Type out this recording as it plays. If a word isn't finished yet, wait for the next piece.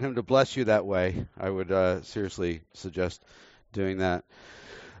him to bless you that way. I would seriously suggest doing that.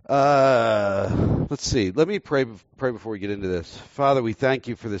 Let's see. Let me pray before we get into this. Father, we thank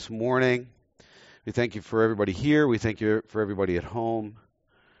you for this morning. We thank you for everybody here. We thank you for everybody at home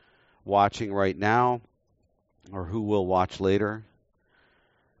watching right now or who will watch later.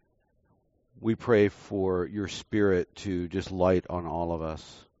 We pray for your Spirit to just light on all of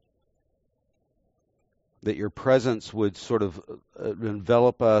us. That your presence would sort of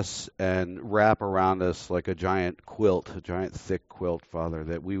envelop us and wrap around us like a giant quilt, a giant thick quilt, Father.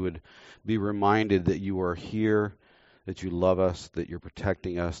 That we would be reminded that you are here, that you love us, that you're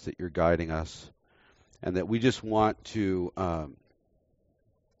protecting us, that you're guiding us. And that we just want to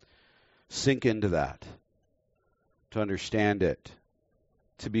sink into that, to understand it,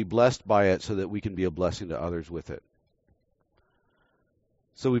 to be blessed by it so that we can be a blessing to others with it.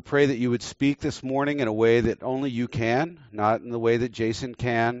 So we pray that you would speak this morning in a way that only you can, not in the way that Jason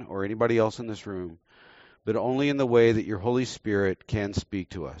can or anybody else in this room, but only in the way that your Holy Spirit can speak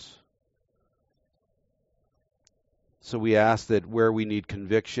to us. So we ask that where we need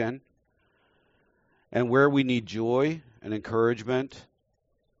conviction and where we need joy and encouragement,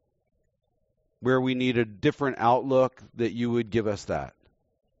 where we need a different outlook, that you would give us that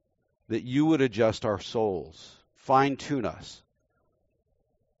you would adjust our souls, fine-tune us,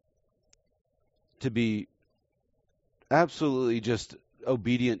 to be absolutely just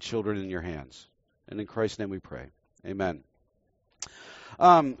obedient children in your hands. And in Christ's name we pray. Amen.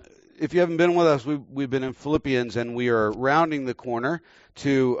 If you haven't been with us, we've been in Philippians, and we are rounding the corner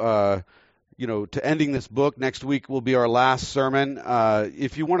to ending this book. Next week will be our last sermon.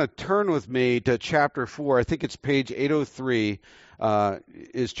 If you want to turn with me to chapter 4, I think it's page 803.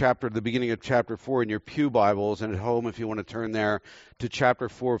 Is the beginning of chapter 4 in your pew Bibles, and at home if you want to turn there to chapter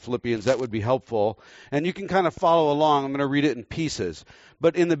 4 of Philippians, that would be helpful. And you can kind of follow along. I'm going to read it in pieces.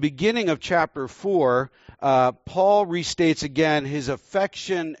 But in the beginning of chapter 4, Paul restates again his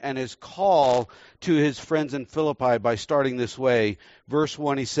affection and his call to his friends in Philippi by starting this way. Verse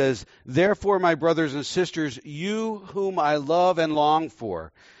 1, he says, "Therefore, my brothers and sisters, you whom I love and long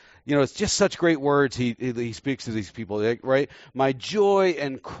for." You know, it's just such great words he speaks to these people, right? My joy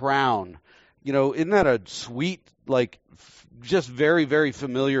and crown. You know, isn't that a sweet, just very, very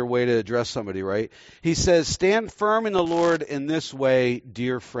familiar way to address somebody, right? He says, "Stand firm in the Lord in this way,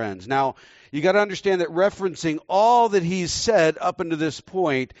 dear friends." Now, you got to understand that referencing all that he's said up until this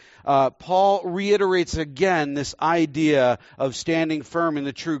point, Paul reiterates again this idea of standing firm in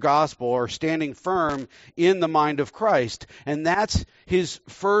the true gospel, or standing firm in the mind of Christ. And that's his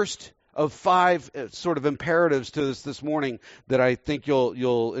first of 5 sort of imperatives to this morning that I think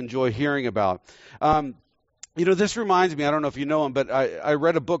you'll enjoy hearing about. This reminds me, I don't know if you know him, but I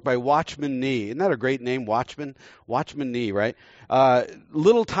read a book by Watchman Nee. Isn't that a great name, Watchman? Watchman Nee, right?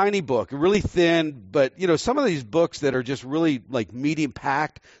 Little tiny book, really thin, but, some of these books that are just really, medium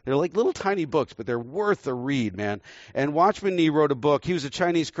packed, they're like little tiny books, but they're worth a read, man. And Watchman Nee wrote a book. He was a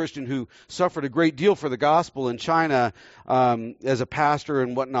Chinese Christian who suffered a great deal for the gospel in China as a pastor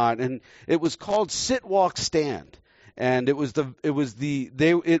and whatnot, and it was called Sit, Walk, Stand. And it was the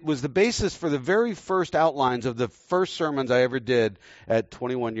basis for the very first outlines of the first sermons I ever did at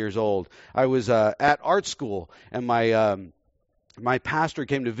 21 years old. I was at art school, and my pastor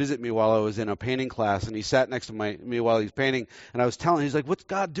came to visit me while I was in a painting class, and he sat next to me while he was painting, and I was telling him, he's like, "What's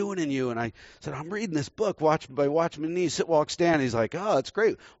God doing in you?" And I said, "I'm reading this book by Watchman Nee, Sit, Walk, Stand." He's like, "Oh, that's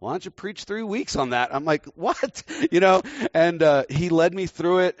great. Why don't you preach 3 weeks on that?" I'm like, "What?" And he led me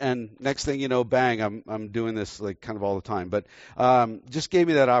through it, and next thing you know, bang, I'm doing this kind of all the time. But just gave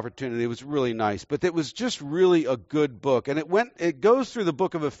me that opportunity. It was really nice. But it was just really a good book. And it goes through the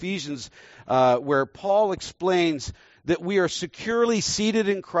book of Ephesians where Paul explains that we are securely seated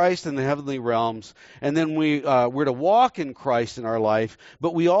in Christ in the heavenly realms, and then we're to walk in Christ in our life,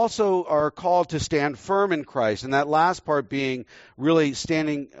 but we also are called to stand firm in Christ. And that last part being really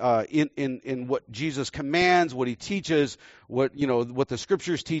standing in what Jesus commands, what he teaches, what the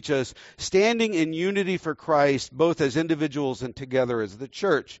scriptures teach us, standing in unity for Christ, both as individuals and together as the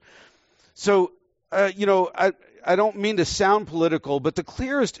church. So, I don't mean to sound political, but the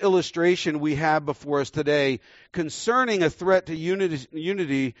clearest illustration we have before us today concerning a threat to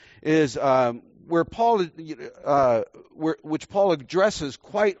unity is which Paul addresses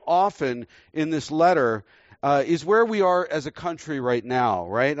quite often in this letter, is where we are as a country right now,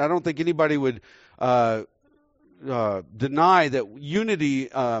 right? I don't think anybody would deny that unity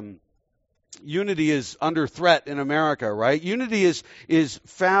unity is under threat in America, right? Unity is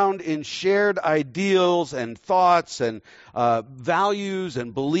found in shared ideals and thoughts and values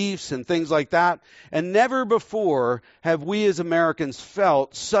and beliefs and things like that. And never before have we as Americans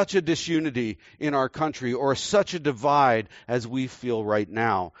felt such a disunity in our country or such a divide as we feel right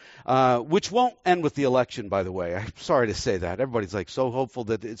now, which won't end with the election, by the way. I'm sorry to say that. Everybody's like so hopeful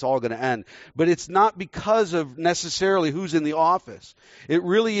that it's all going to end. But it's not because of necessarily who's in the office. It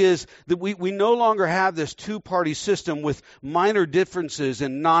really is that we no longer have this two-party system with minor differences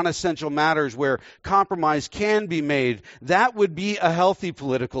in non-essential matters where compromise can be made. That would be a healthy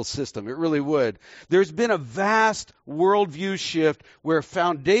political system. It really would. There's been a vast worldview shift where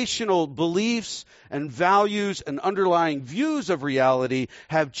foundational beliefs and values and underlying views of reality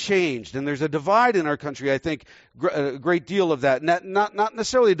have changed. And there's a divide in our country, I think, a great deal of that. Not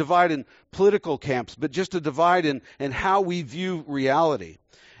necessarily a divide in political camps, but just a divide in how we view reality.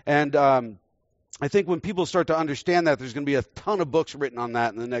 And I think when people start to understand that, there's going to be a ton of books written on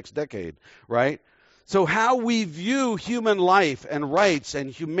that in the next decade, right? So how we view human life and rights and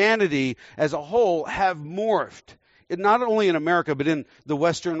humanity as a whole have morphed. Not only in America, but in the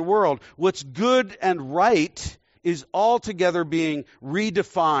Western world. What's good and right is altogether being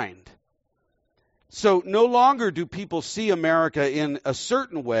redefined. So no longer do people see America in a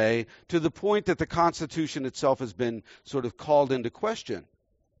certain way to the point that the Constitution itself has been sort of called into question.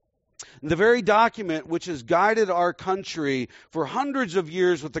 The very document which has guided our country for hundreds of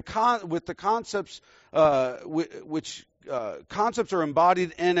years with the concepts which concepts are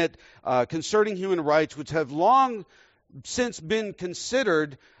embodied in it concerning human rights, which have long since been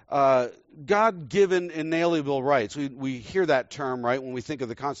considered God-given inalienable rights. We hear that term, right, when we think of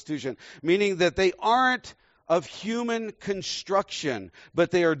the Constitution, meaning that they aren't of human construction,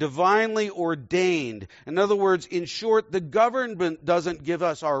 but they are divinely ordained. In other words, in short, the government doesn't give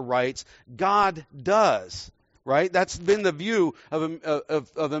us our rights, God does, right? That's been the view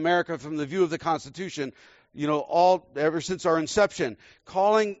of America from the view of the Constitution, ever since our inception.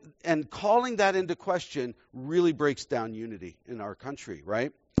 Calling that into question really breaks down unity in our country,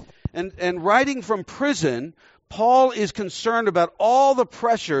 right? And writing from prison, Paul is concerned about all the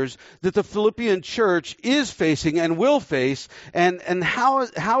pressures that the Philippian church is facing and will face, and how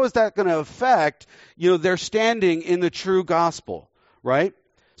is that going to affect, their standing in the true gospel, right?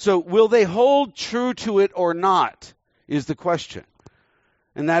 So will they hold true to it or not is the question.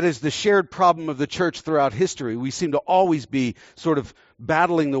 And that is the shared problem of the church throughout history. We seem to always be sort of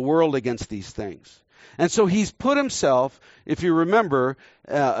battling the world against these things. And so he's put himself, if you remember,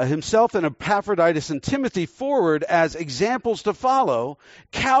 himself and Epaphroditus and Timothy forward as examples to follow,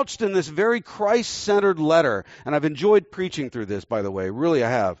 couched in this very Christ-centered letter. And I've enjoyed preaching through this, by the way. Really, I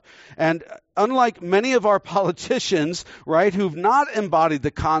have. And unlike many of our politicians, right, who've not embodied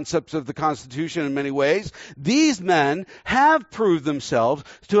the concepts of the Constitution in many ways, these men have proved themselves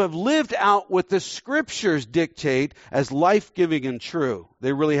to have lived out what the Scriptures dictate as life-giving and true.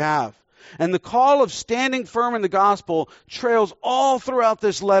 They really have. And the call of standing firm in the gospel trails all throughout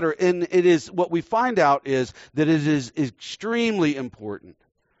this letter. And it is, what we find out is that it is extremely important.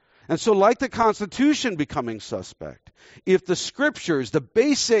 And so like the Constitution becoming suspect, if the Scriptures, the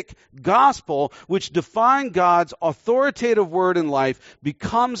basic gospel which define God's authoritative word in life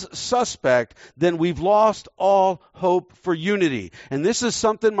becomes suspect, then we've lost all hope for unity. And this is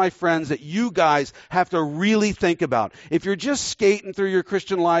something, my friends, that you guys have to really think about. If you're just skating through your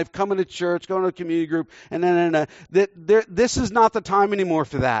Christian life, coming to church, going to a community group, this is not the time anymore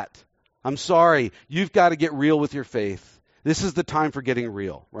for that. I'm sorry. You've got to get real with your faith. This is the time for getting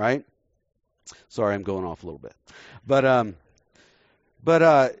real, right? Sorry, I'm going off a little bit.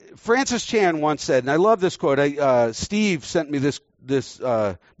 But Francis Chan once said, and I love this quote. Steve sent me this.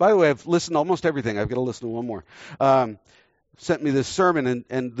 By the way, I've listened to almost everything. I've got to listen to one more. Sent me this sermon,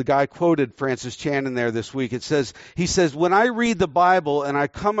 and the guy quoted Francis Chan in there this week. He says, when I read the Bible and I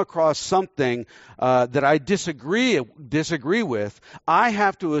come across something that I disagree with, I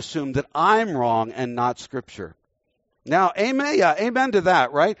have to assume that I'm wrong and not Scripture. Now, amen to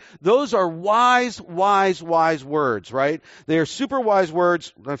that, right? Those are wise words, right? They are super wise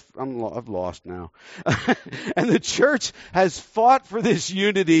words. I've lost now. And the church has fought for this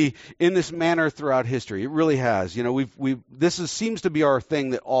unity in this manner throughout history. It really has. Seems to be our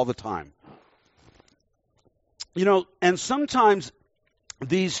thing all the time. And sometimes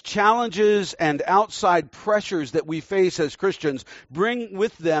these challenges and outside pressures that we face as Christians bring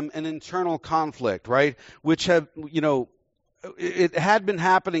with them an internal conflict, right? Which it had been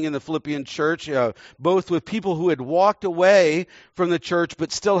happening in the Philippian church, both with people who had walked away from the church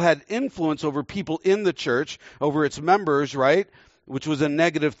but still had influence over people in the church, over its members, right? which was a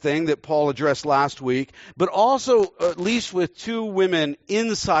negative thing that Paul addressed last week, but also at least with two women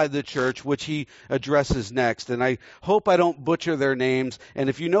inside the church, which he addresses next. And I hope I don't butcher their names. And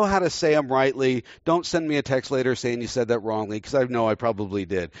if you know how to say them rightly, don't send me a text later saying you said that wrongly, because I know I probably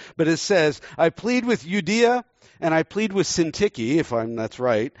did. But it says, I plead with Euodia and I plead with Syntyche, if that's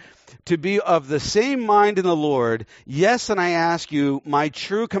right, to be of the same mind in the Lord. Yes, and I ask you, my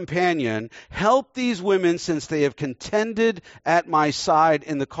true companion, help these women, since they have contended at my side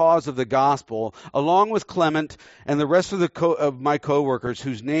in the cause of the gospel, along with Clement and the rest of my co-workers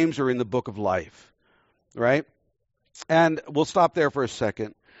whose names are in the book of life. Right? And we'll stop there for a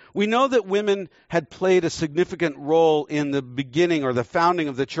second. We know that women had played a significant role in the beginning or the founding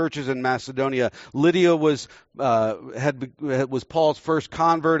of the churches in Macedonia. Lydia was Paul's first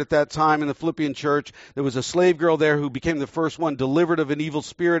convert at that time in the Philippian church. There was a slave girl there who became the first one delivered of an evil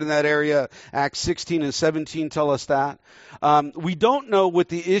spirit in that area. Acts 16 and 17 tell us that. We don't know what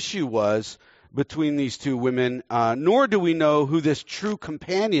the issue was between these two women, nor do we know who this true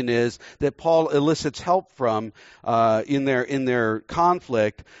companion is that Paul elicits help from in their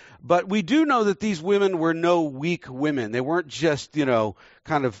conflict. But we do know that these women were no weak women. They weren't just,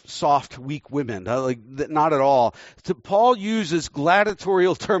 kind of soft, weak women. Not at all. Paul uses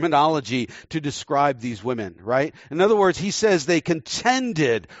gladiatorial terminology to describe these women, right? In other words, he says they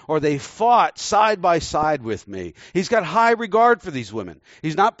contended or they fought side by side with me. He's got high regard for these women.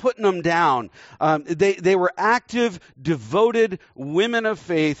 He's not putting them down. They were active, devoted women of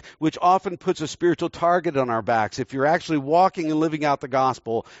faith, which often puts a spiritual target on our backs. If you're actually walking and living out the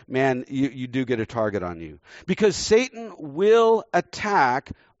gospel, man, you do get a target on you. Because Satan will attack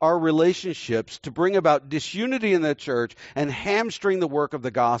our relationships to bring about disunity in the church and hamstring the work of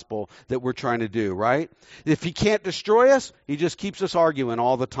the gospel that we're trying to do, right? If he can't destroy us, he just keeps us arguing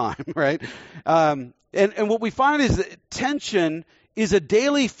all the time, right? And what we find is that tension is a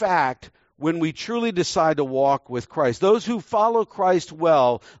daily fact when we truly decide to walk with Christ. Those who follow Christ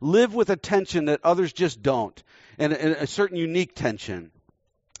well live with a tension that others just don't, and a certain unique tension.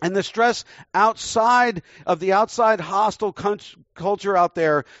 And the stress outside of the outside hostile culture out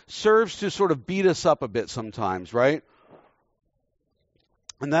there serves to sort of beat us up a bit sometimes, right?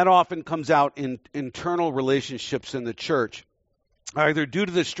 And that often comes out in internal relationships in the church, either due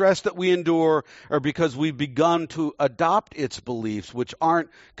to the stress that we endure or because we've begun to adopt its beliefs, which aren't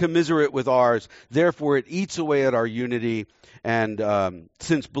commiserate with ours. Therefore, it eats away at our unity. And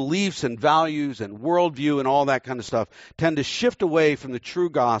since beliefs and values and worldview and all that kind of stuff tend to shift away from the true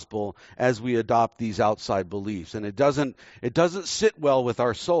gospel as we adopt these outside beliefs, and it doesn't sit well with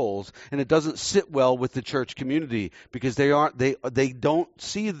our souls, and it doesn't sit well with the church community because they don't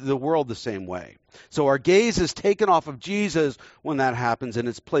see the world the same way. So our gaze is taken off of Jesus when that happens, and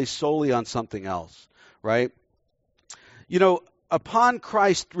it's placed solely on something else, right? Upon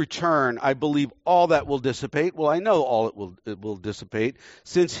Christ's return, I believe all that will dissipate. Well, I know all it will dissipate,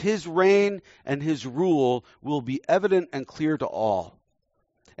 since his reign and his rule will be evident and clear to all.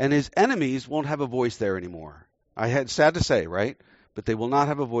 And his enemies won't have a voice there anymore. Sad to say, right? But they will not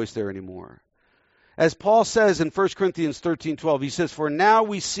have a voice there anymore. As Paul says in 1 Corinthians 13:12, he says, "For now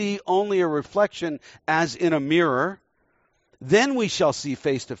we see only a reflection as in a mirror. Then we shall see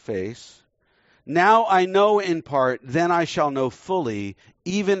face to face. Now I know in part, then I shall know fully,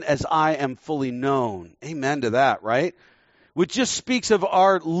 even as I am fully known." Amen to that, right? Which just speaks of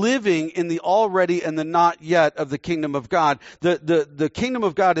our living in the already and the not yet of the kingdom of God. The kingdom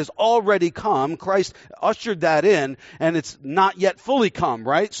of God has already come. Christ ushered that in, and it's not yet fully come,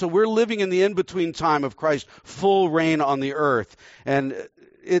 right? So we're living in the in-between time of Christ's full reign on the earth. And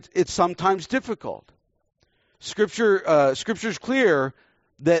it's sometimes difficult. Scripture's clear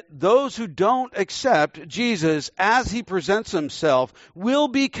that those who don't accept Jesus as he presents himself will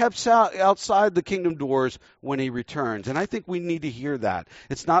be kept outside the kingdom doors when he returns. And I think we need to hear that.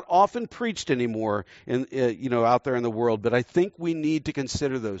 It's not often preached anymore out there in the world, but I think we need to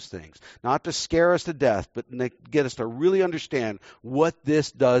consider those things. Not to scare us to death, but get us to really understand what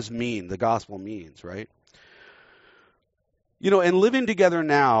this does mean, the gospel means, right? And living together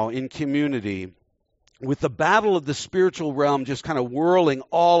now in community, with the battle of the spiritual realm just kind of whirling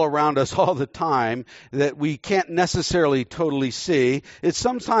all around us all the time that we can't necessarily totally see, it's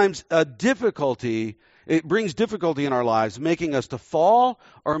sometimes a difficulty. It brings difficulty in our lives, making us to fall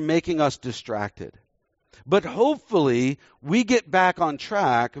or making us distracted. But hopefully we get back on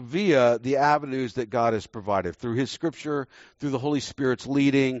track via the avenues that God has provided, through his scripture, through the Holy Spirit's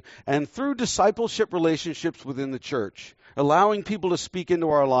leading, and through discipleship relationships within the church, allowing people to speak into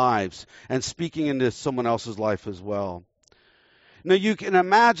our lives and speaking into someone else's life as well. Now, you can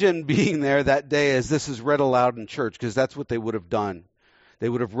imagine being there that day as this is read aloud in church, because that's what they would have done. They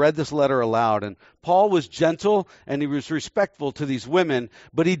would have read this letter aloud. And Paul was gentle and he was respectful to these women,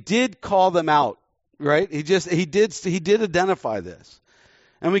 but he did call them out, right? He did identify this.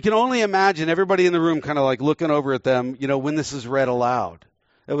 And we can only imagine everybody in the room kind of like looking over at them, when this is read aloud.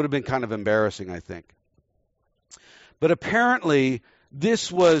 That would have been kind of embarrassing, I think. But apparently,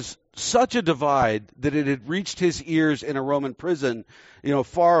 this was such a divide that it had reached his ears in a Roman prison,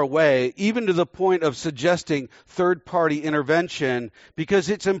 far away, even to the point of suggesting third-party intervention, because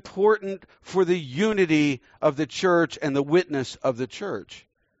it's important for the unity of the church and the witness of the church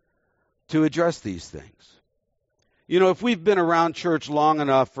to address these things. If we've been around church long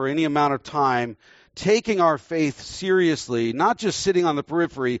enough for any amount of time, taking our faith seriously, not just sitting on the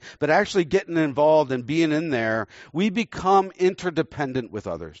periphery, but actually getting involved and being in there, we become interdependent with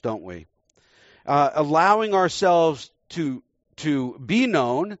others, don't we? Allowing ourselves to be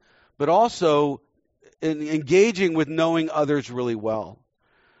known, but also engaging with knowing others really well.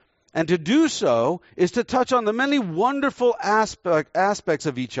 And to do so is to touch on the many wonderful aspects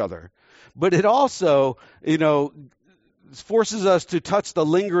of each other. But it also, forces us to touch the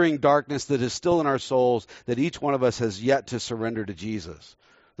lingering darkness that is still in our souls that each one of us has yet to surrender to Jesus.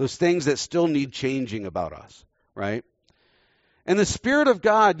 Those things that still need changing about us, right? And the Spirit of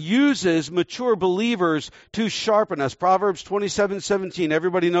God uses mature believers to sharpen us. Proverbs 27:17,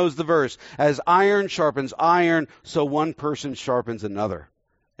 everybody knows the verse. As iron sharpens iron, so one person sharpens another.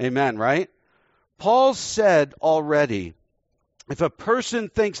 Amen, right? Paul said already, if a person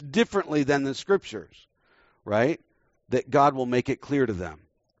thinks differently than the Scriptures, right, that God will make it clear to them.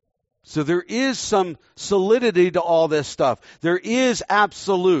 So there is some solidity to all this stuff. There is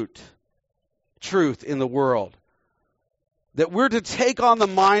absolute truth in the world. That we're to take on the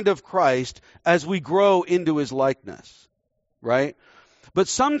mind of Christ as we grow into his likeness, right? But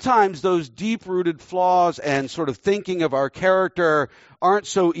sometimes those deep-rooted flaws and sort of thinking of our character aren't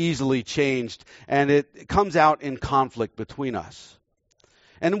so easily changed, and it comes out in conflict between us.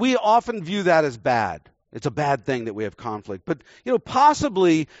 And we often view that as bad. It's a bad thing that we have conflict. But,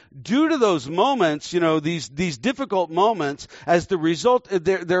 possibly due to those moments, these difficult moments, as the result,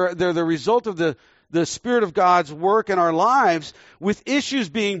 they're the result of the Spirit of God's work in our lives, with issues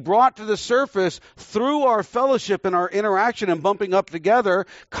being brought to the surface through our fellowship and our interaction and bumping up together,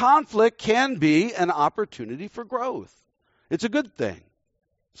 conflict can be an opportunity for growth. It's a good thing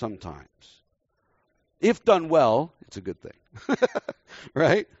sometimes. If done well, it's a good thing.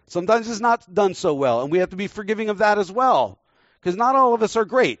 Right? Sometimes it's not done so well, and we have to be forgiving of that as well, because not all of us are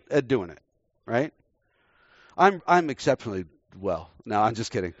great at doing it, right? I'm exceptionally well. No, I'm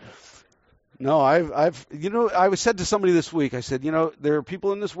just kidding. No, I was said to somebody this week, I said, there are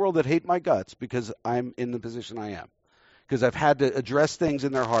people in this world that hate my guts because I'm in the position I am, because I've had to address things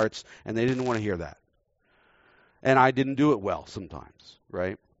in their hearts, and they didn't want to hear that. And I didn't do it well sometimes,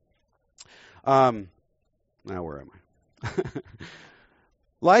 right? Now where am I?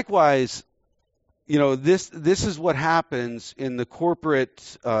 Likewise, this is what happens in the corporate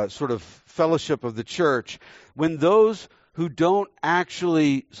sort of fellowship of the church when those who don't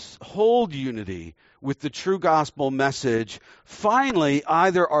actually hold unity with the true gospel message finally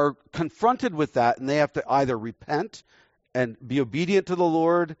either are confronted with that and they have to either repent and be obedient to the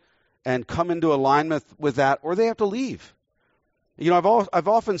Lord and come into alignment with that, or they have to leave. I've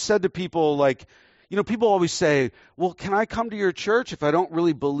often said to people, like, people always say, well, can I come to your church if I don't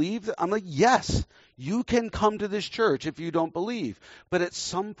really believe? I'm like, yes, you can come to this church if you don't believe. But at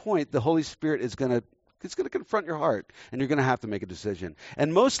some point, the Holy Spirit is going to confront your heart, and you're going to have to make a decision.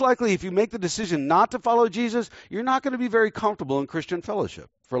 And most likely, if you make the decision not to follow Jesus, you're not going to be very comfortable in Christian fellowship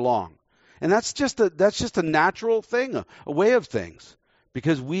for long. And that's just a natural thing, a way of things.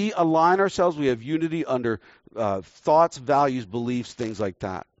 Because we align ourselves, we have unity under thoughts, values, beliefs, things like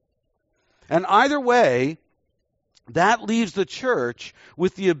that. And either way, that leaves the church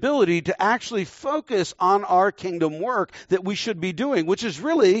with the ability to actually focus on our kingdom work that we should be doing, which is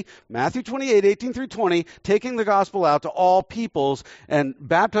really Matthew 28:18-20, taking the gospel out to all peoples and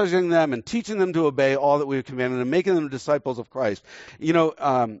baptizing them and teaching them to obey all that we have commanded and making them disciples of Christ.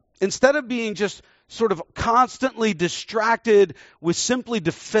 Instead of being just sort of constantly distracted with simply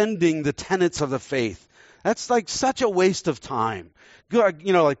defending the tenets of the faith, that's like such a waste of time.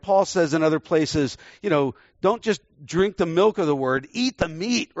 Like Paul says in other places, don't just drink the milk of the word, eat the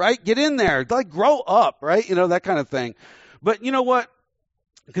meat, right? Get in there, like grow up, right? That kind of thing. But you know what?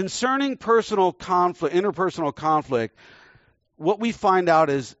 Concerning personal conflict, interpersonal conflict, what we find out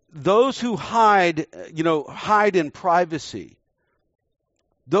is those who hide in privacy,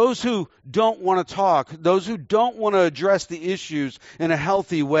 Those who don't want to talk, those who don't want to address the issues in a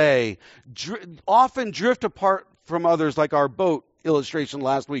healthy way, often drift apart from others, like our boat illustration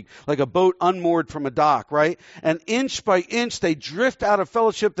last week, like a boat unmoored from a dock, right? And inch by inch, they drift out of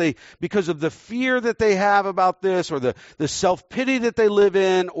fellowship because of the fear that they have about this, or the self-pity that they live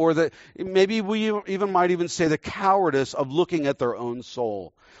in, or maybe we might even say the cowardice of looking at their own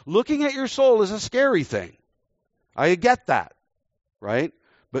soul. Looking at your soul is a scary thing. I get that, right?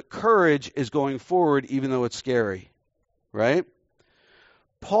 But courage is going forward even though it's scary, right?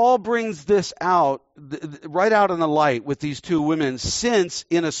 Paul brings this out, right out in the light with these two women, since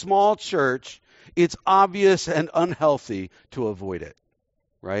in a small church, it's obvious and unhealthy to avoid it,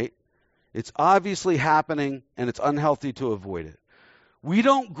 right? It's obviously happening and it's unhealthy to avoid it. We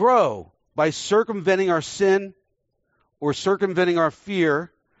don't grow by circumventing our sin or circumventing our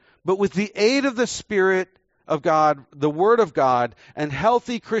fear, but with the aid of the Spirit of God, the Word of God, and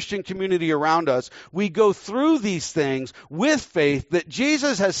healthy Christian community around us, we go through these things with faith that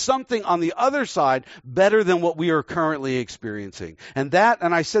Jesus has something on the other side better than what we are currently experiencing. And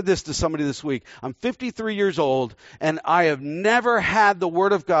I said this to somebody this week, I'm 53 years old, and I have never had the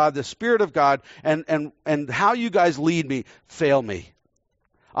Word of God, the Spirit of God, and how you guys lead me fail me.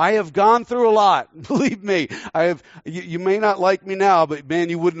 I have gone through a lot. Believe me, you may not like me now, but man,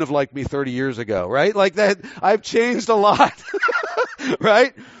 you wouldn't have liked me 30 years ago, right? Like that, I've changed a lot,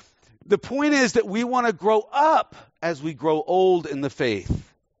 right? The point is that we want to grow up as we grow old in the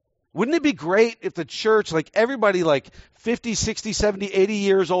faith. Wouldn't it be great if the church, like everybody like 50, 60, 70, 80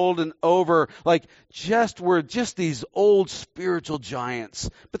 years old and over, like we're just these old spiritual giants.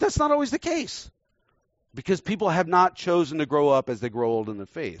 But that's not always the case. Because people have not chosen to grow up as they grow old in the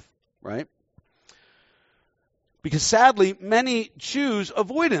faith, right? Because sadly, many choose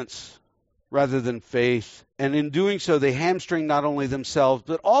avoidance rather than faith. And in doing so, they hamstring not only themselves,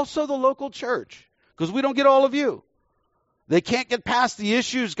 but also the local church. Because we don't get all of you. They can't get past the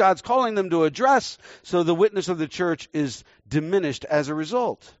issues God's calling them to address, so the witness of the church is diminished as a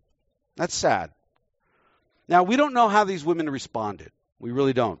result. That's sad. Now, we don't know how these women responded. We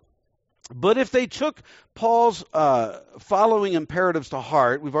really don't. But if they took Paul's following imperatives to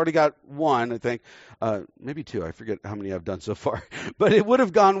heart, we've already got one, I think, maybe two, I forget how many I've done so far, but it would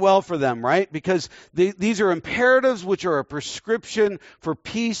have gone well for them, right? Because these are imperatives which are a prescription for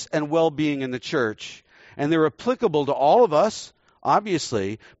peace and well-being in the church. And they're applicable to all of us,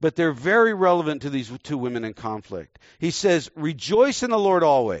 obviously, but they're very relevant to these two women in conflict. He says, rejoice in the Lord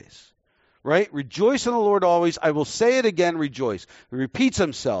always. Right? Rejoice in the Lord always. I will say it again, rejoice. He repeats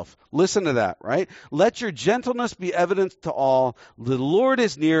himself. Listen to that, right? Let your gentleness be evident to all. The Lord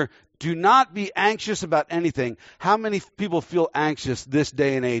is near. Do not be anxious about anything. How many people feel anxious this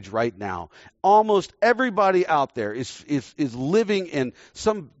day and age right now? Almost everybody out there is living in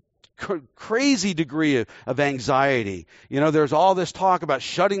some crazy degree of anxiety. You know, there's all this talk about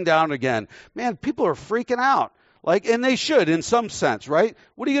shutting down again. Man, people are freaking out. And they should in some sense, right?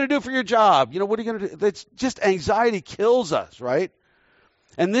 What are you going to do for your job? You know, what are you going to do? It's just anxiety kills us, right?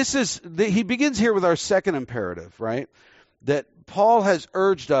 And he begins here with our second imperative, right? That Paul has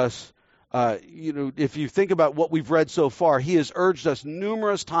urged us, if you think about what we've read so far, he has urged us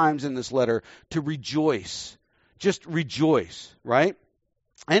numerous times in this letter to rejoice. Just rejoice, right?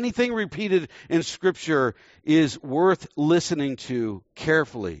 Anything repeated in Scripture is worth listening to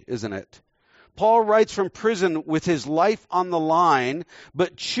carefully, isn't it? Paul writes from prison with his life on the line,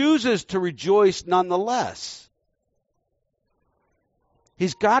 but chooses to rejoice nonetheless.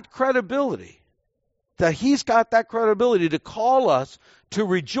 He's got credibility. He's got that credibility to call us to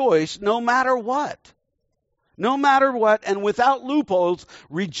rejoice no matter what. No matter what, and without loopholes,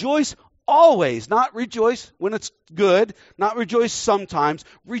 rejoice always. Not rejoice when it's good, not rejoice sometimes.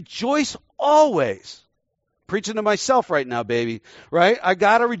 Rejoice always. Preaching to myself right now, baby, right? I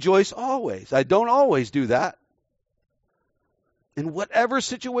got to rejoice always. I don't always do that. In whatever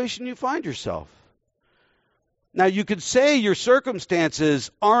situation you find yourself. Now, you could say your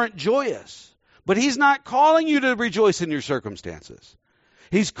circumstances aren't joyous, but he's not calling you to rejoice in your circumstances.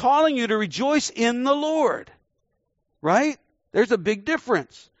 He's calling you to rejoice in the Lord, right? There's a big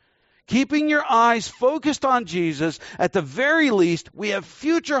difference. Keeping your eyes focused on Jesus, at the very least, we have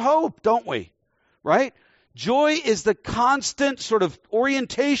future hope, don't we? Right? Joy is the constant sort of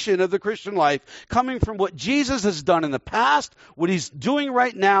orientation of the Christian life, coming from what Jesus has done in the past, what he's doing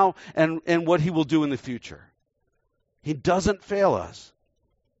right now, and what he will do in the future. He doesn't fail us.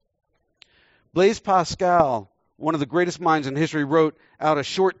 Blaise Pascal, one of the greatest minds in history, wrote out a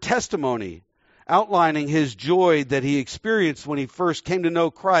short testimony outlining his joy that he experienced when he first came to know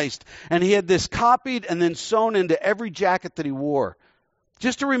Christ. And he had this copied and then sewn into every jacket that he wore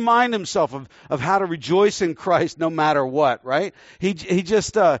just to remind himself of how to rejoice in Christ no matter what, right? He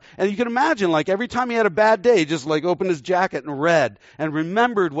just, and you can imagine, like, every time he had a bad day, he just, like, opened his jacket and read and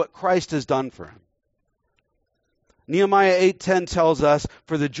remembered what Christ has done for him. Nehemiah 8:10 tells us,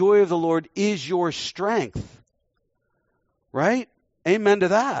 for the joy of the Lord is your strength. Right? Amen to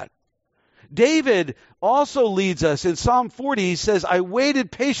that. David also leads us. In Psalm 40, he says, I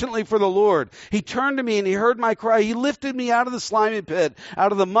waited patiently for the Lord. He turned to me and he heard my cry. He lifted me out of the slimy pit,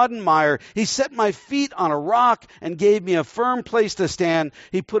 out of the mud and mire. He set my feet on a rock and gave me a firm place to stand.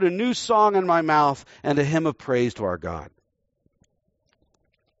 He put a new song in my mouth and a hymn of praise to our God.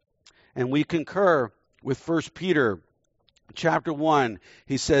 And we concur with 1 Peter chapter 1.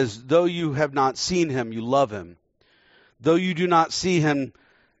 He says, though you have not seen him, you love him. Though you do not see him,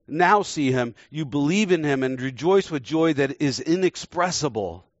 now see him, you believe in him and rejoice with joy that is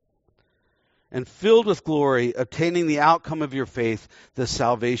inexpressible and filled with glory, obtaining the outcome of your faith, the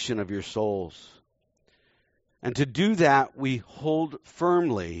salvation of your souls. And to do that, we hold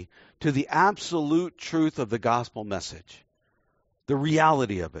firmly to the absolute truth of the gospel message, the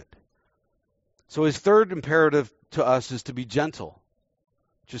reality of it. So his third imperative to us is to be gentle,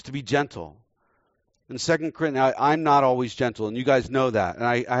 just to be gentle. In 2 Corinthians, I'm not always gentle, and you guys know that. And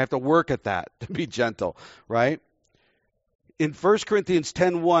I have to work at that, to be gentle, right? In 1 Corinthians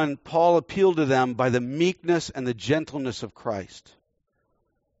 10:1, Paul appealed to them by the meekness and the gentleness of Christ.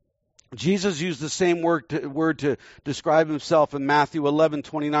 Jesus used the same word to describe himself in Matthew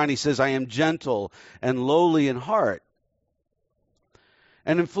 11:29. He says, I am gentle and lowly in heart.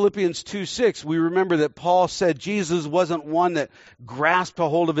 And in Philippians 2:6, we remember that Paul said Jesus wasn't one that grasped a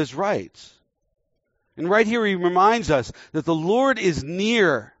hold of his rights. And right here he reminds us that the Lord is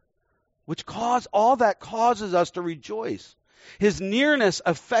near, which causes us to rejoice. His nearness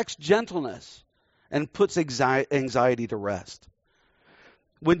affects gentleness and puts anxiety to rest.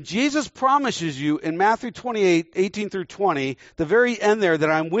 When Jesus promises you in Matthew 28:18 through 20, the very end there,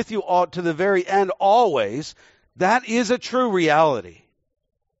 that I'm with you all to the very end always, that is a true reality.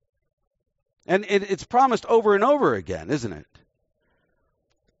 And it's promised over and over again, isn't it?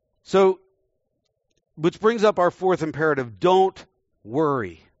 So, which brings up our fourth imperative, don't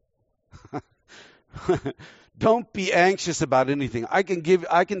worry. Don't be anxious about anything. I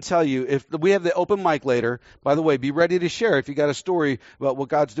can tell you, if we have the open mic later, by the way, be ready to share if you got a story about what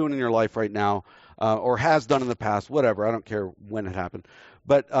God's doing in your life right now, or has done in the past, whatever. I don't care when it happened.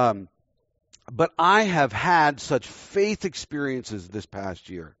 But I have had such faith experiences this past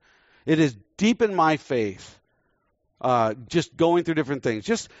year. It has deepened my faith. Just going through different things,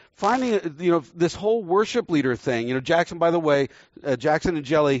 just finding, this whole worship leader thing. Jackson, by the way, Jackson and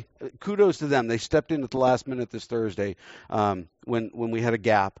Jelly, kudos to them. They stepped in at the last minute this Thursday when we had a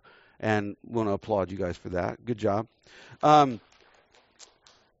gap, and want to applaud you guys for that. Good job.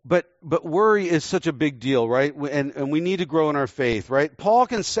 But worry is such a big deal, right? And we need to grow in our faith, right? Paul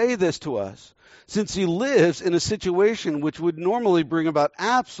can say this to us, since he lives in a situation which would normally bring about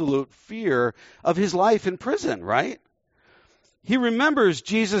absolute fear of his life in prison, right? He remembers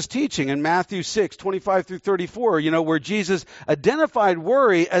Jesus' teaching in Matthew 6:25 through 34, where Jesus identified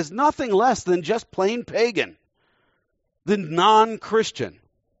worry as nothing less than just plain pagan, the non-Christian,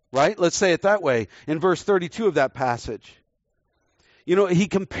 right? Let's say it that way, in verse 32 of that passage. He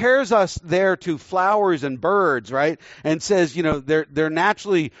compares us there to flowers and birds, right? And says, they're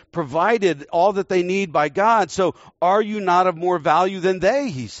naturally provided all that they need by God. So are you not of more value than they,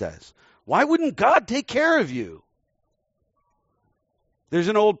 he says. Why wouldn't God take care of you? There's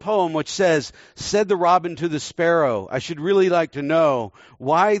an old poem which says, said the robin to the sparrow, I should really like to know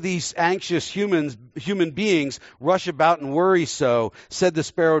why these anxious human beings rush about and worry so. Said the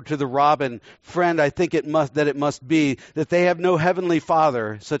sparrow to the robin, friend, I think it must be that they have no heavenly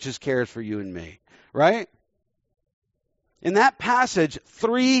Father such as cares for you and me. Right? In that passage,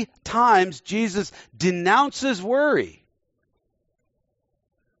 3 times Jesus denounces worry.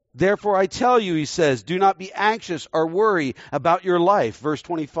 Therefore, I tell you, he says, do not be anxious or worry about your life, verse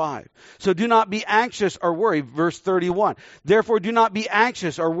 25. So do not be anxious or worry, verse 31. Therefore, do not be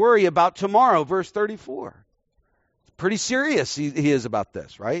anxious or worry about tomorrow, verse 34. Pretty serious he is about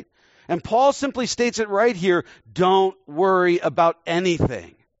this, right? And Paul simply states it right here, don't worry about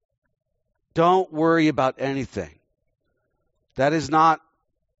anything. Don't worry about anything. That is not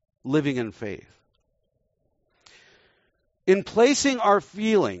living in faith. In placing our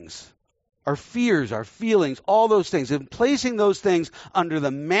feelings, our fears, our feelings, all those things, in placing those things under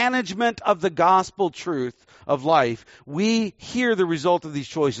the management of the gospel truth of life, we hear the result of these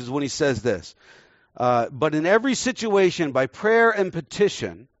choices when he says this. But in every situation, by prayer and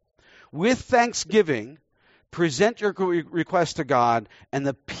petition, with thanksgiving, Present your request to God, and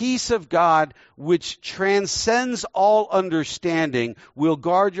the peace of God, which transcends all understanding, will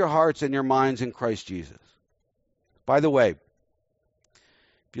guard your hearts and your minds in Christ Jesus. By the way,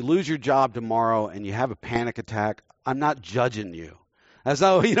 if you lose your job tomorrow and you have a panic attack, I'm not judging you. That's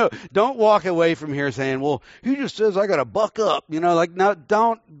not, don't walk away from here saying, well, he just says I got to buck up. No,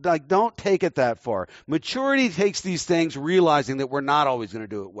 don't take it that far. Maturity takes these things realizing that we're not always going to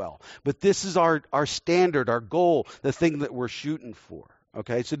do it well. But this is our standard, our goal, the thing that we're shooting for.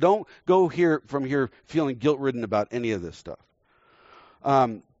 Okay, so don't go from here feeling guilt-ridden about any of this stuff.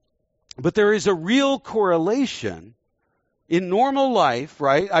 But there is a real correlation in normal life,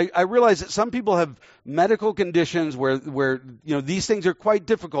 right? I realize that some people have medical conditions where these things are quite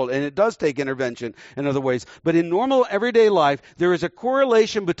difficult, and it does take intervention in other ways. But in normal everyday life, there is a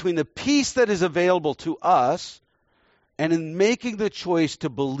correlation between the peace that is available to us and in making the choice to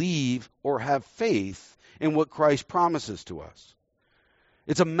believe or have faith in what Christ promises to us.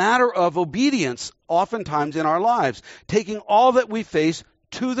 It's a matter of obedience oftentimes in our lives, taking all that we face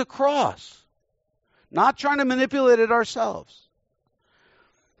to the cross. Not trying to manipulate it ourselves.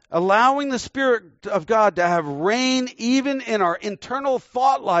 Allowing the Spirit of God to have reign even in our internal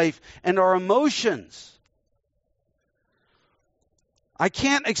thought life and our emotions. I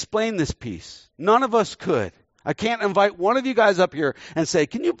can't explain this peace. None of us could. I can't invite one of you guys up here and say,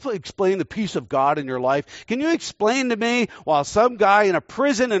 can you explain the peace of God in your life? Can you explain to me why some guy in a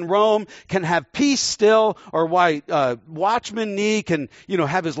prison in Rome can have peace still, or why Watchman Nee can,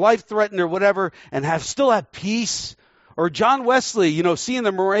 have his life threatened or whatever and still have peace? Or John Wesley, seeing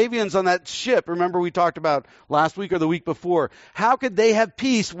the Moravians on that ship, remember we talked about last week or the week before. How could they have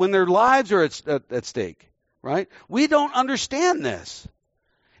peace when their lives are at stake, right? We don't understand this.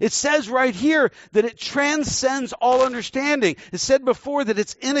 It says right here that it transcends all understanding. It said before that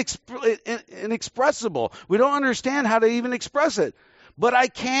it's inexpressible. We don't understand how to even express it. But I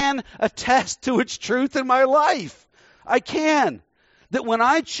can attest to its truth in my life. I can. That when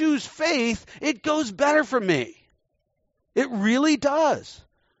I choose faith, it goes better for me. It really does.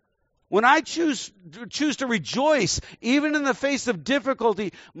 When I choose to rejoice, even in the face of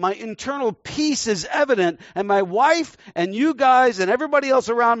difficulty, my internal peace is evident, and my wife and you guys and everybody else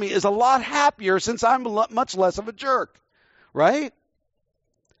around me is a lot happier since I'm much less of a jerk, right?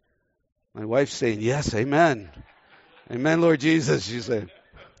 My wife's saying, yes, amen. Amen, Lord Jesus, she said.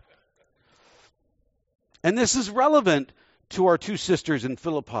 And this is relevant to our two sisters in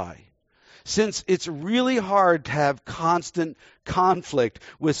Philippi. Since it's really hard to have constant conflict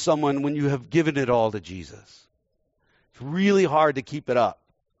with someone when you have given it all to Jesus. It's really hard to keep it up.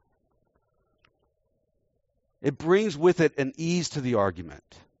 It brings with it an ease to the argument.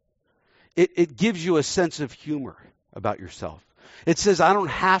 It gives you a sense of humor about yourself. It says, I don't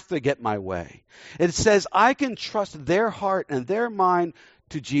have to get my way. It says, I can trust their heart and their mind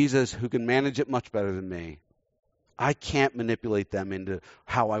to Jesus, who can manage it much better than me. I can't manipulate them into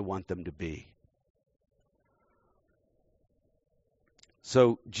how I want them to be.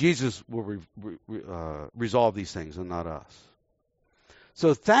 So Jesus will resolve these things and not us.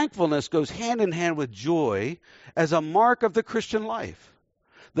 So thankfulness goes hand in hand with joy as a mark of the Christian life.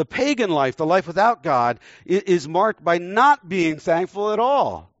 The pagan life, the life without God, is marked by not being thankful at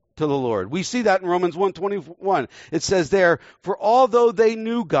all to the Lord. We see that in Romans 1:21. It says there, for although they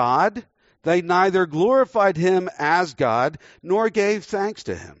knew God, they neither glorified him as God, nor gave thanks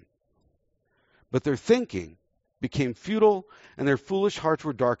to him. But their thinking became futile, and their foolish hearts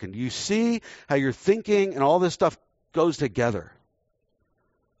were darkened. You see how your thinking and all this stuff goes together.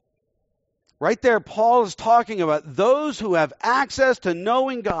 Right there, Paul is talking about those who have access to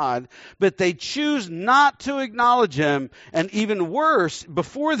knowing God, but they choose not to acknowledge him. And even worse,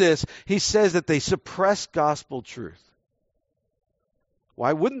 before this, he says that they suppress gospel truth.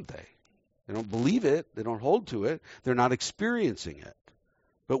 Why wouldn't they? They don't believe it. They don't hold to it. They're not experiencing it.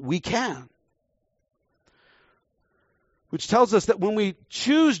 But we can. Which tells us that when we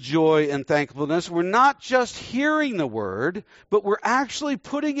choose joy and thankfulness, we're not just hearing the word, but we're actually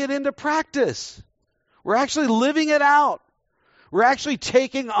putting it into practice. We're actually living it out. We're actually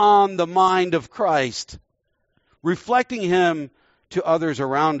taking on the mind of Christ, reflecting him to others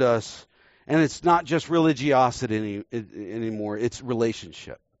around us. And it's not just religiosity anymore. It's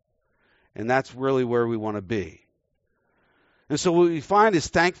relationship. And that's really where we want to be. And so what we find is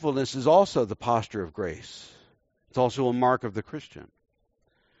thankfulness is also the posture of grace. It's also a mark of the Christian.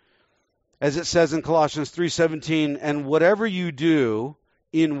 As it says in Colossians 3:17, and whatever you do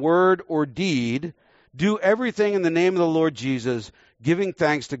in word or deed, do everything in the name of the Lord Jesus, giving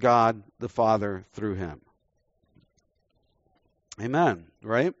thanks to God the Father through him. Amen,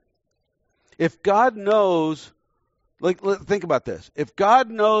 right? If God knows, think about this. If God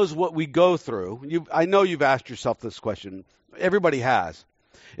knows what we go through, I know you've asked yourself this question. Everybody has.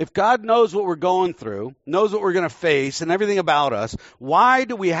 If God knows what we're going through, knows what we're going to face and everything about us, why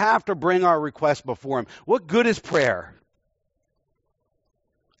do we have to bring our request before Him? What good is prayer?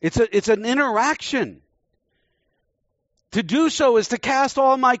 It's an interaction. To do so is to cast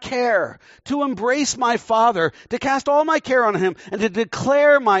all my care, to embrace my Father, to cast all my care on Him, and to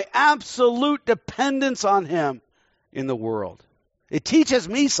declare my absolute dependence on Him in the world. It teaches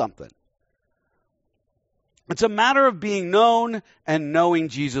me something. It's a matter of being known and knowing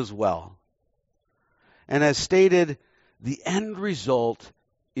Jesus well. And as stated, the end result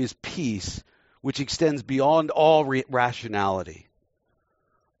is peace, which extends beyond all rationality.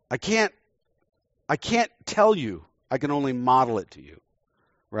 I can't tell you. I can only model it to you,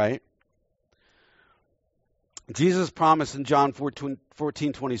 right? Jesus promised in John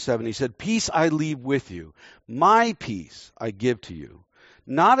 14:27, He said, "Peace I leave with you. My peace I give to you.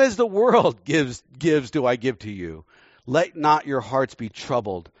 Not as the world gives do I give to you. Let not your hearts be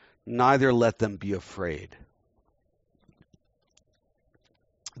troubled, neither let them be afraid."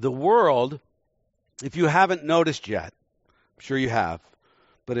 The world, if you haven't noticed yet, I'm sure you have,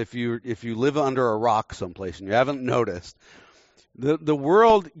 but if you live under a rock someplace and you haven't noticed, the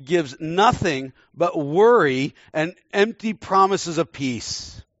world gives nothing but worry and empty promises of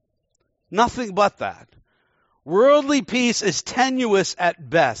peace. Nothing but that. Worldly peace is tenuous at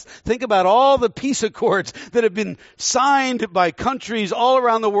best. Think about all the peace accords that have been signed by countries all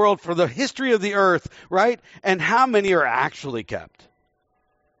around the world for the history of the earth, right? And how many are actually kept?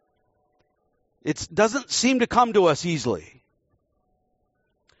 It doesn't seem to come to us easily.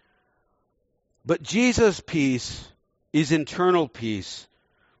 But Jesus' peace is internal peace,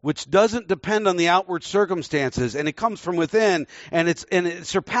 which doesn't depend on the outward circumstances, and it comes from within, and it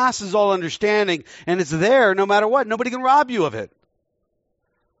surpasses all understanding, and it's there no matter what. Nobody can rob you of it.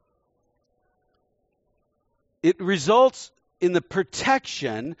 It results in the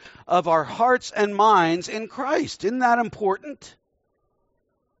protection of our hearts and minds in Christ. Isn't that important?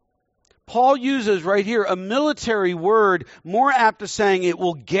 Paul uses right here a military word more apt to saying it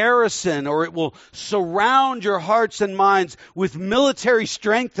will garrison or it will surround your hearts and minds with military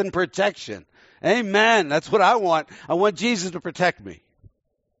strength and protection. Amen. That's what I want. I want Jesus to protect me.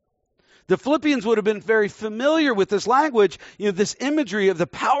 The Philippians would have been very familiar with this language, this imagery of the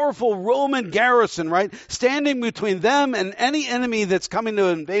powerful Roman garrison, right? Standing between them and any enemy that's coming to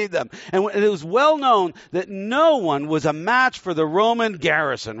invade them. And it was well known that no one was a match for the Roman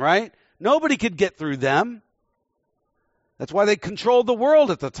garrison, right? Nobody could get through them. That's why they controlled the world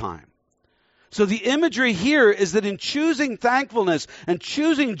at the time. So the imagery here is that in choosing thankfulness and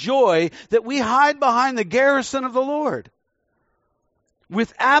choosing joy, that we hide behind the garrison of the Lord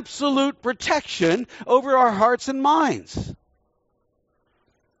with absolute protection over our hearts and minds.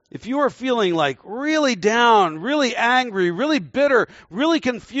 If you are feeling like really down, really angry, really bitter, really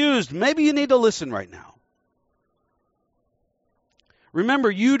confused, maybe you need to listen right now.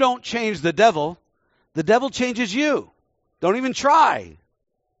 Remember, you don't change the devil changes you. Don't even try.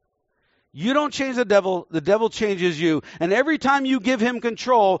 You don't change the devil changes you. And every time you give him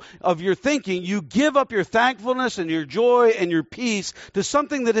control of your thinking, you give up your thankfulness and your joy and your peace to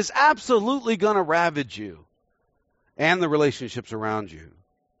something that is absolutely going to ravage you and the relationships around you.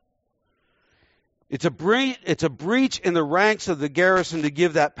 It's a breach in the ranks of the garrison to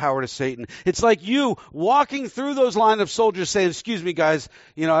give that power to Satan. It's like you walking through those line of soldiers saying, "Excuse me, guys,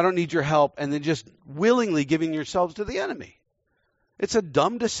 I don't need your help," and then just willingly giving yourselves to the enemy. It's a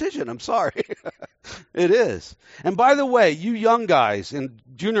dumb decision. I'm sorry. It is. And by the way, you young guys in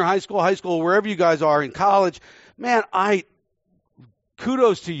junior high school, wherever you guys are in college, man,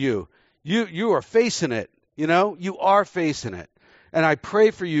 kudos to you. You are facing it. You are facing it. And I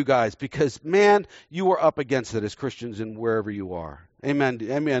pray for you guys because, man, you are up against it as Christians and wherever you are. Amen.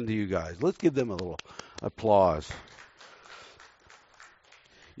 Amen to you guys. Let's give them a little applause.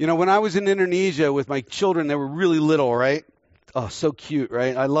 When I was in Indonesia with my children, they were really little, right? Oh, so cute,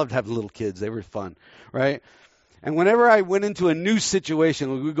 right? I loved having little kids. They were fun, right? And whenever I went into a new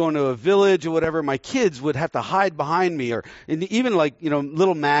situation, we would go into a village or whatever, my kids would have to hide behind me, and even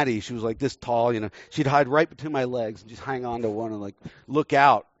little Maddie, she was like this tall, she'd hide right between my legs and just hang on to one and look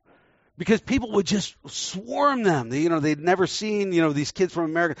out. Because people would just swarm them. They'd never seen, these kids from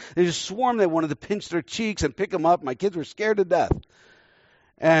America. They just swarmed. They wanted to pinch their cheeks and pick them up. My kids were scared to death.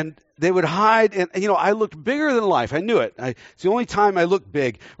 And they would hide, and I looked bigger than life. I knew it. It's the only time I looked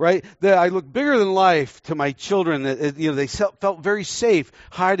big, right? I looked bigger than life to my children. They felt very safe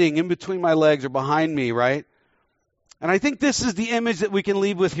hiding in between my legs or behind me, right? And I think this is the image that we can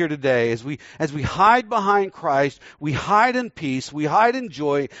leave with here today. As we hide behind Christ, we hide in peace, we hide in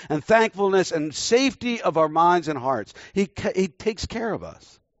joy and thankfulness and safety of our minds and hearts. He takes care of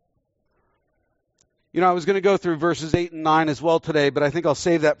us. I was going to go through verses 8 and 9 as well today, but I think I'll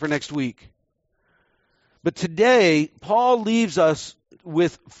save that for next week. But today, Paul leaves us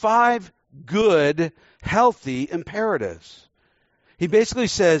with 5 good, healthy imperatives. He basically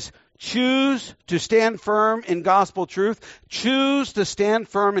says, choose to stand firm in gospel truth. Choose to stand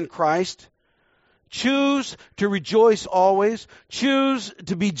firm in Christ. Choose to rejoice always. Choose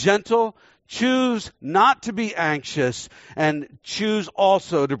to be gentle. Choose not to be anxious. And choose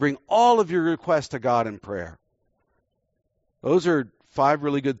also to bring all of your requests to God in prayer. Those are 5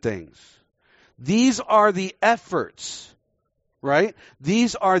 really good things. These are the efforts, right?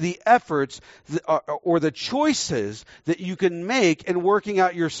 These are the efforts or the choices that you can make in working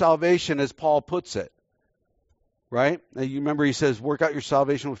out your salvation, as Paul puts it, right? Now, you remember he says, work out your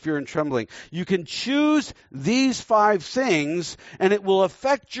salvation with fear and trembling. You can choose these 5 things, and it will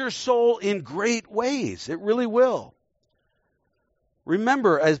affect your soul in great ways. It really will.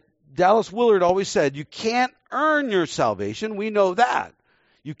 Remember, as Dallas Willard always said, you can't earn your salvation. We know that.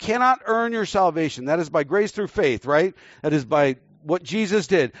 You cannot earn your salvation. That is by grace through faith, right? That is by what Jesus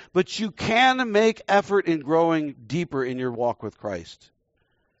did. But you can make effort in growing deeper in your walk with Christ.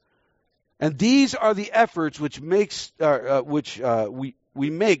 And these are the efforts which we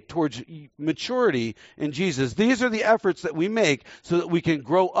make towards maturity in Jesus. These are the efforts that we make so that we can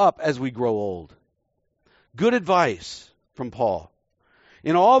grow up as we grow old. Good advice from Paul.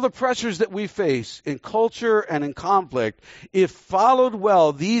 In all the pressures that we face in culture and in conflict, if followed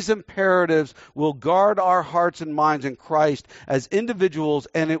well, these imperatives will guard our hearts and minds in Christ as individuals,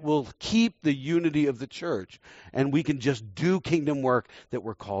 and it will keep the unity of the church. And we can just do kingdom work that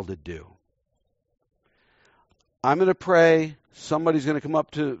we're called to do. I'm going to pray. Somebody's going to come up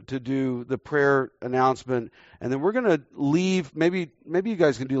to do the prayer announcement, and then we're going to leave. Maybe you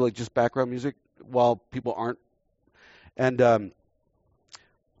guys can do like just background music while people aren't. And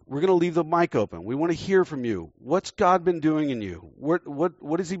we're going to leave the mic open. We want to hear from you. What's God been doing in you?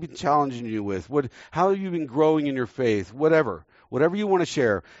 What has He been challenging you with? How have you been growing in your faith? Whatever you want to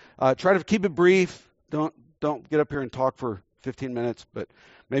share. Try to keep it brief. Don't get up here and talk for 15 minutes, but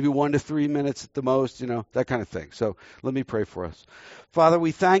maybe 1 to 3 minutes at the most. That kind of thing. So let me pray for us. Father,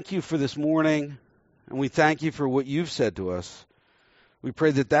 we thank you for this morning, and we thank you for what you've said to us. We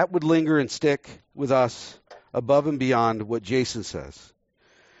pray that would linger and stick with us above and beyond what Jason says.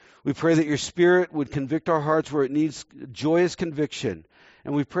 We pray that your Spirit would convict our hearts where it needs joyous conviction.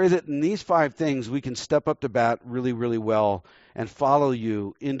 And we pray that in these 5 things we can step up to bat really, really well and follow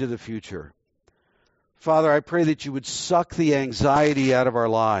you into the future. Father, I pray that you would suck the anxiety out of our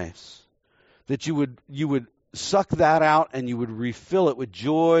lives, that you would suck that out and you would refill it with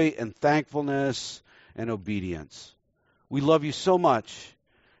joy and thankfulness and obedience. We love you so much,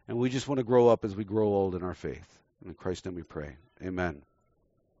 and we just want to grow up as we grow old in our faith. In Christ's name we pray. Amen.